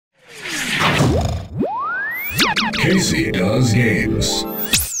Casey Does Games.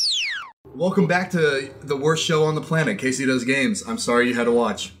 Welcome back to the worst show on the planet, Casey Does Games. I'm sorry you had to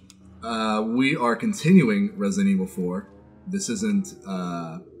watch. We are continuing Resident Evil 4. This isn't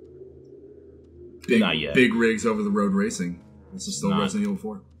Not yet. big rigs over the road racing. This is still Resident Evil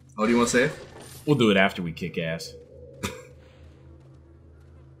 4. Oh, do you want to say it? We'll do it after we kick ass.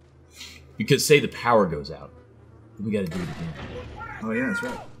 Because say the power goes out, then we got to do it again. Oh yeah, that's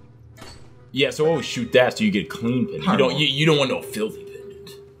right. Yeah, so always shoot that so you get a clean pendant. You don't want no filthy pendant.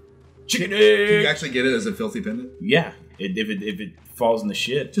 Chicken egg. Can you actually get it as a filthy pendant? Yeah, if it falls in the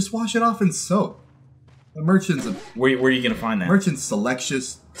shit. Just wash it off in soap. The merchant's a Where are you gonna find that? merchant's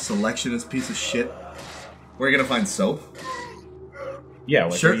selectionist piece of shit. Where are you gonna find soap? Yeah,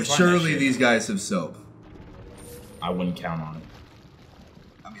 like, where do you find that Surely shit? these guys have soap. I wouldn't count on it.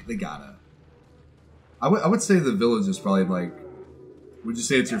 I mean, they gotta. I would say the village is probably like. Would you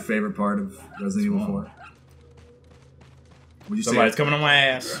say it's your favorite part of Resident Evil 4? Would you Somebody's say? coming on my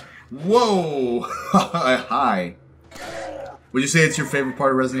ass. Whoa! Hi. Would you say it's your favorite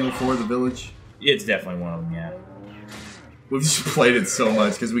part of Resident Evil 4, the village? It's definitely one of them. Yeah. We've just played it so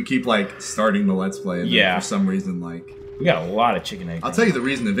much because we keep like starting the Let's Play, and then Yeah. for some reason, like. We got a lot of chicken egg. I'll tell you the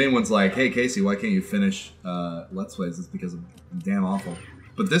reason. If anyone's like, "Hey Casey, why can't you finish Let's Plays?" It's because I'm damn awful.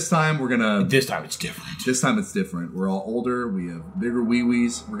 But this time we're gonna. This time it's different. This time it's different. We're all older. We have bigger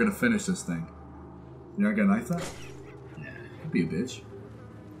wee-wees. We're gonna finish this thing. You're not gonna knife that? Don't be a bitch.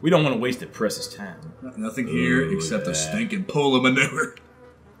 We don't want to waste the precious time. Nothing here Ooh, except a yeah. stinking pool of manure.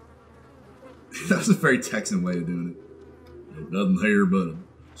 That was a very Texan way of doing it. Nothing here but a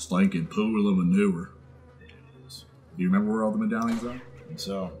stinking pool of manure. Do you remember where all the medallions are? And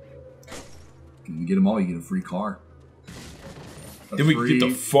so, If you get them all, you get a free car. then we can get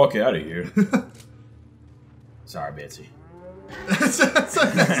the fuck out of here. Sorry, Betsy. That's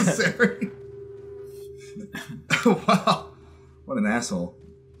unnecessary. Wow. What an asshole.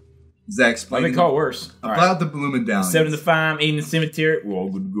 Zach, I've explain been called worse. about the blue medallions. 7 to 5, 8 in the cemetery. We're all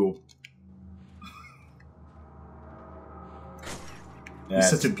good to go. There's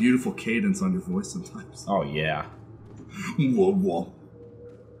such a beautiful cadence on your voice sometimes. Oh, yeah. Whoa, whoa.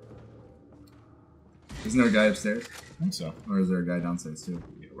 Isn't there a guy upstairs? I think so. Or is there a guy downstairs too?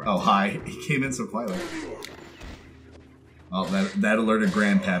 Yeah, right Oh, there. hi. He came in so quietly. Oh, that alerted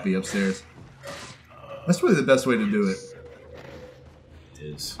Grandpappy upstairs. That's really the best way to do it. It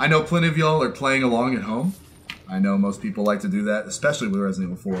is. I know plenty of y'all are playing along at home. I know most people like to do that, especially with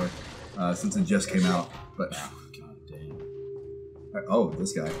Resident Evil 4, since it just came out. But God damn. oh,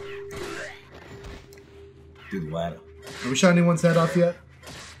 this guy. Do the ladder. Have we shot anyone's head off yet?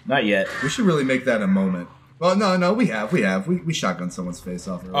 Not yet. We should really make that a moment. Well, no, we have. We shotgunned someone's face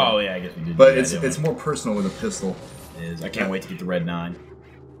off earlier. Oh, yeah, I guess we did. But do that, it's didn't more personal with a pistol. we? It is. I can't wait to get the red 9.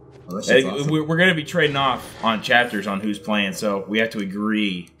 Oh, that shit's awesome. We're going to be trading off on chapters on who's playing, so we have to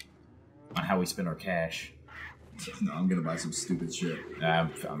agree on how we spend our cash. No, I'm gonna buy some stupid shit.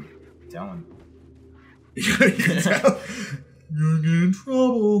 I'm telling. You're gonna get in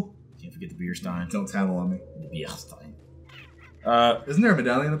trouble. Can't forget the beer stein. Don't tattle on me. The beer stein. Isn't there a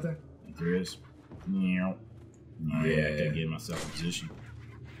medallion up there? I think there is. Yeah. Oh, yeah, I gotta get myself in position.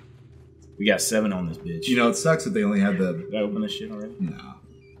 We got 7 on this bitch. You know, it sucks that they only have the. Did I open this shit already? No.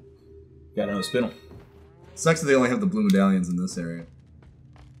 Got another spindle. It sucks that they only have the blue medallions in this area.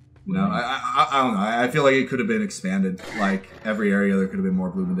 You know, I don't know. I feel like it could have been expanded. Like every area, there could have been more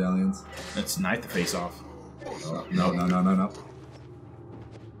blue medallions. Let's knife the face off. Oh, no.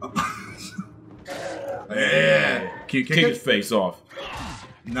 Yeah. Can you Kick kick his it? face off.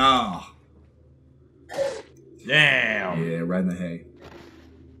 No. Damn. Yeah, right in the hay.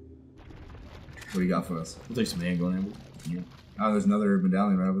 What do you got for us? We'll take some handgun ammo. Yeah. Oh, there's another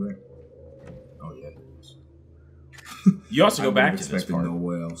medallion right over there. Oh, yeah. You also go back to this part.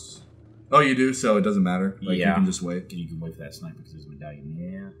 nowhere else. Oh, you do? So it doesn't matter? Like, Yeah. you can just wait? You can wait for that sniper because there's a medallion.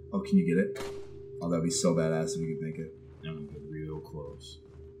 Yeah. Oh, can you get it? Oh, that'd be so badass if you could make it. I'm gonna get real close.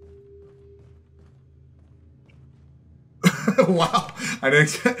 Wow. I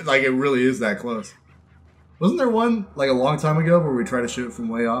didn't like it really is that close. Wasn't there one like a long time ago where we tried to shoot it from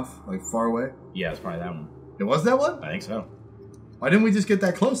way off, like far away? Yeah, it's probably that one. It was that one? I think so. Why didn't we just get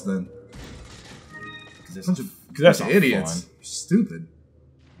that close then? Because Bunch of that's bunch not of idiots. fun. Stupid.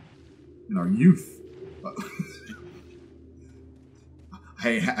 In our youth. I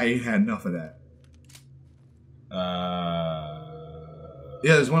ain't had enough of that.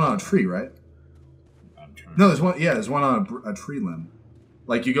 Yeah, there's one on a tree, right? I'm trying. No, there's one. Yeah, there's one on a tree limb.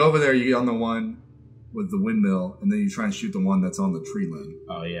 Like you go over there, you get on the one with the windmill, and then you try and shoot the one that's on the tree limb.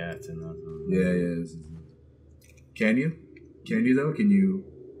 Oh yeah, it's in the. Yeah. Can you? Can you though? Can you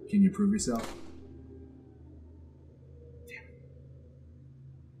prove yourself?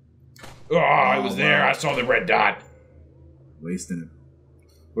 Oh, I was there. I saw the red dot. Wasting it.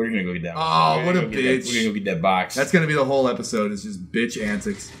 We're gonna go get that. Oh, what a bitch. We're gonna go get that box. That's gonna be the whole episode. It's just bitch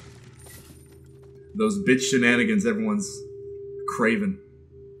antics. Those bitch shenanigans everyone's craving.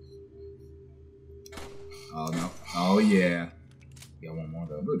 Oh no. Oh yeah. Got one more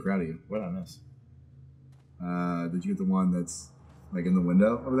though. I'm really proud of you. What on this? Did you get the one that's like in the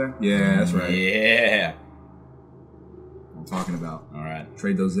window over there? Yeah, that's right. Yeah. What I'm talking about. All right.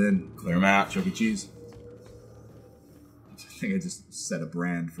 Trade those in. Clear them out. Chuck E. Cheese. I think I just set a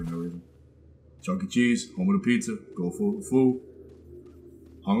brand for no reason. Chuck E. Cheese, home of the pizza. Go for food.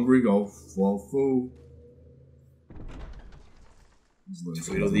 Hungry, go for food.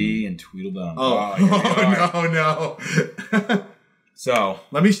 Tweedledee and Tweedledum. Oh no. So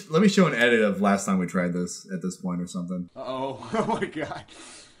let me show an edit of last time we tried this at this point or something. Oh my god.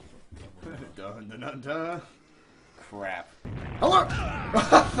 Dun, dun, dun, dun. Crap. Hello!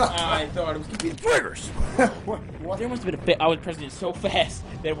 I thought it was gonna be the triggers. What? There must have been a I was pressing it so fast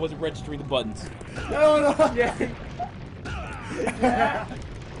that it wasn't registering the buttons. No.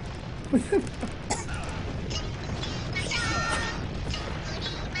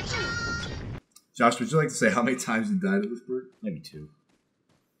 Josh, would you like to say how many times you died at this bird? maybe 2.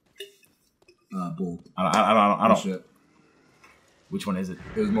 Bull. I don't. Shit. Which one is it?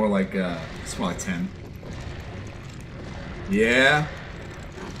 It was more like 10. Yeah.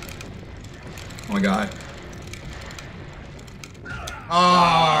 Oh my god.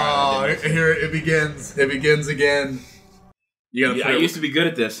 Oh, here it begins. It begins again. You gotta. Yeah, I used to be good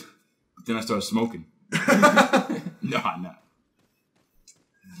at this, but then I started smoking. No, I'm not.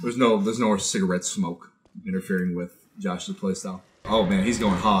 There's no cigarette smoke interfering with Josh's playstyle. Oh man, he's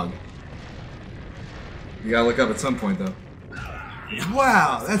going hog. You gotta look up at some point though.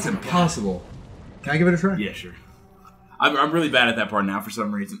 Wow, that's impossible. Can I give it a try? Yeah, sure. I'm really bad at that part now for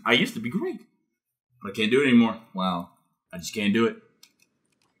some reason. I used to be great, but I can't do it anymore. Wow. I just can't do it.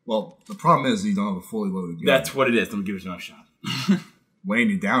 Well, the problem is you don't have a fully loaded gun. That's what it is. Let me give it another shot.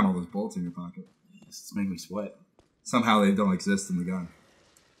 Weighing you down, all those bullets in your pocket. It's making me sweat. Somehow they don't exist in the gun.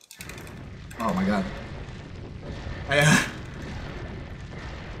 Oh my god. I'm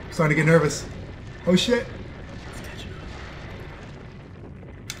starting to get nervous. Oh shit.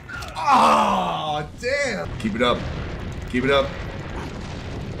 Oh, damn. Keep it up. Keep it up.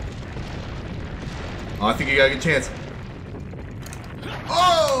 Oh, I think you got a good chance.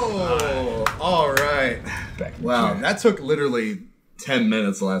 Oh! All right. Wow, that took literally 10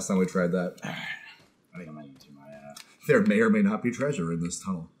 minutes the last time we tried that. I think I might need to my. There may or may not be treasure in this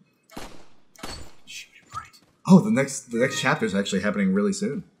tunnel. Shoot it right. Oh, the next chapter is actually happening really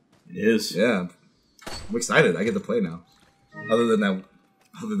soon. It is. Yeah, I'm excited. I get to play now. Other than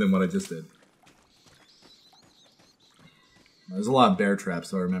what I just did. There's a lot of bear traps,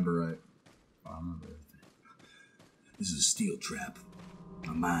 so I remember right. I remember everything. This is a steel trap.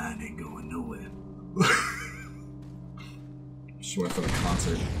 My mind ain't going nowhere. Short for the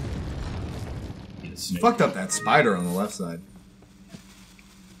concert. Fucked up that spider on the left side.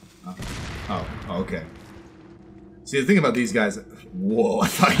 Oh, okay. See, the thing about these guys... Whoa, I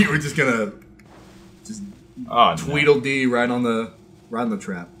thought you were just gonna... Just Tweedledee right on the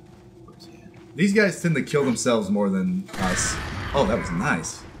trap. These guys tend to kill themselves more than us. Oh, that was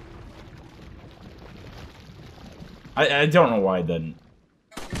nice. I don't know why it doesn't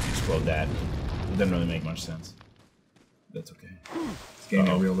explode that. It doesn't really make much sense. That's okay. It's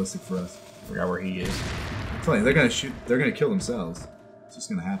getting realistic for us. I forgot where he is. I'm telling you, they're gonna shoot. They're gonna kill themselves. It's just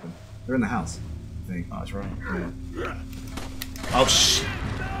gonna happen. They're in the house, I think. Oh, that's right. Yeah. Oh shit!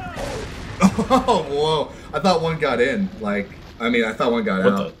 Oh whoa! I thought one got in. Like, I mean, I thought one got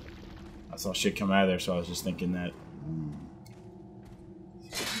out. I saw shit come out of there, so I was just thinking that.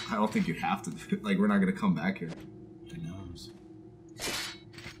 I don't think you have to. Like, we're not gonna come back here. Who knows?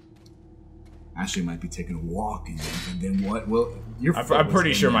 Ashley might be taking a walk, and then what? Well, I'm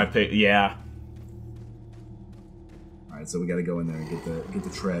pretty sure my pick. Yeah. All right, so we got to go in there and get the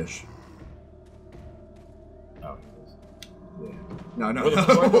trash. Oh. Yeah. No.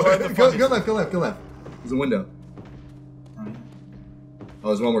 Where the fuck Go left. Go left. There's a window. Oh,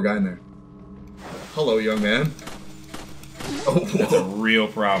 there's one more guy in there. Hello, young man. Oh, whoa. That's a real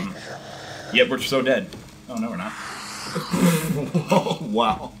problem. Yep, we're so dead. Oh no, we're not. Oh,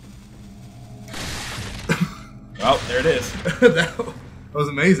 wow. Oh, there it is. That was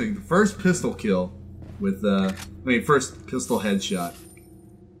amazing. The first pistol kill with, first pistol headshot.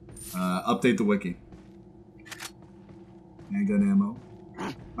 Update the wiki. Handgun ammo.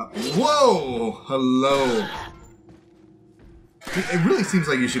 Whoa! Hello. It really seems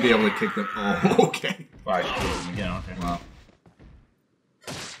like you should be able to kick them. Oh, okay. Alright, again, okay. Wow.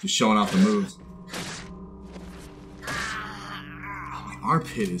 Just showing off the moves. Oh, my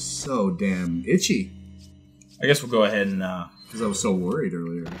armpit is so damn itchy. I guess we'll go ahead and Because I was so worried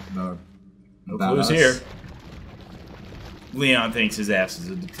earlier about clues us. here. Leon thinks his ass is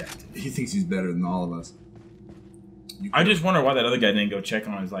a detective. He thinks he's better than all of us. I just wonder why that other guy didn't go check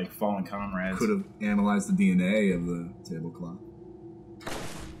on his like fallen comrades. Could have analyzed the DNA of the tablecloth.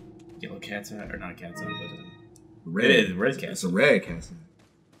 Yellow cat's eye, or not a cat's eye, but Red. it is red cat's It's a red cat's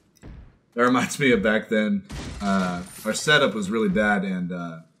eye. That reminds me of back then. Our setup was really bad, and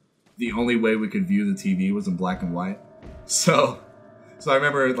the only way we could view the TV was in black and white. So I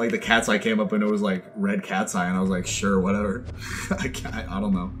remember like the cat's eye came up and it was like red cat's eye, and I was like, sure, whatever. I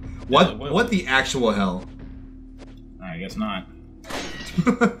don't know. What the actual hell? I guess not.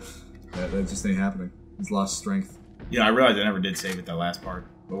 that just ain't happening. He's lost strength. Yeah, I realized I never did save it that last part,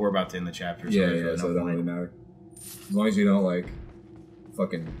 but we're about to end the chapter. So Yeah, there's so it no don't point. really matter. As long as you don't like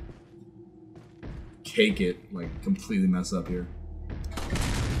fucking cake it, like completely mess up here.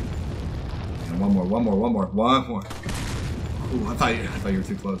 And one more. Ooh, I thought you were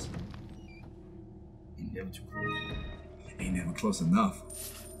too close. Ain't never close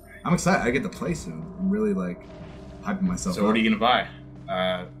enough. I'm excited. I get to play soon. I'm really like hyping myself So up. what are you gonna buy?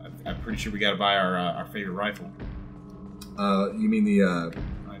 I'm pretty sure we gotta buy our favorite rifle. You mean the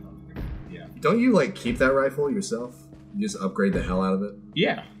Yeah. don't you like keep that rifle yourself? You just upgrade the hell out of it?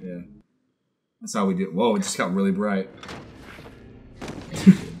 Yeah. Yeah. That's how we do it. Whoa, it just got really bright.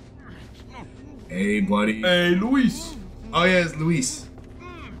 Hey, buddy. Hey, Luis. Oh, yeah, it's Luis.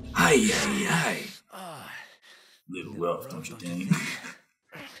 Aye. Little rough, don't you think?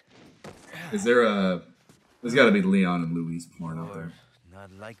 Is there a... There's got to be Leon and Luis porn out there.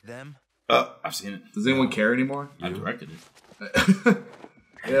 Not like them? I've seen it. Does anyone care anymore? I directed it.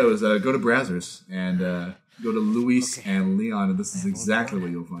 Yeah, it was go to Brazzers and go to Luis and Leon, and this is exactly what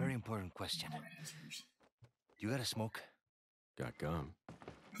you'll Very find. important question. You got a smoke? Got gum.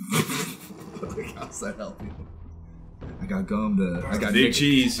 How's that help you? I got gum to... I got Big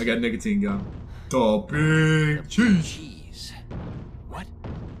cheese. I got nicotine gum. The big cheese. Cheese. What?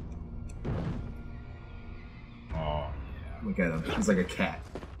 Oh, Look at him. He's like a cat.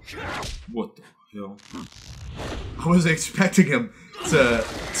 what the hell? I was expecting him to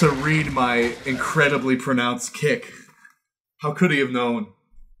read my incredibly pronounced kick. How could he have known?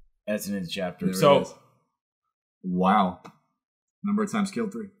 That's an end chapter. There it So, is. Wow. Number of times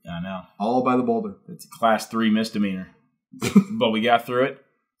killed 3. I know. All by the boulder. It's a class 3 misdemeanor. But we got through it.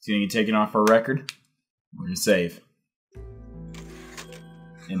 It's going to get taken off our record. We're going to save.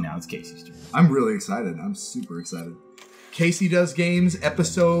 And now it's Casey's turn. I'm really excited. I'm super excited. Casey Does Games,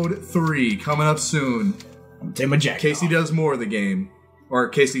 episode 3, coming up soon. I'm going to take my jacket Casey off. does more of the game. Or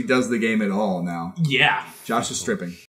Casey does the game at all now. Yeah. Josh is stripping.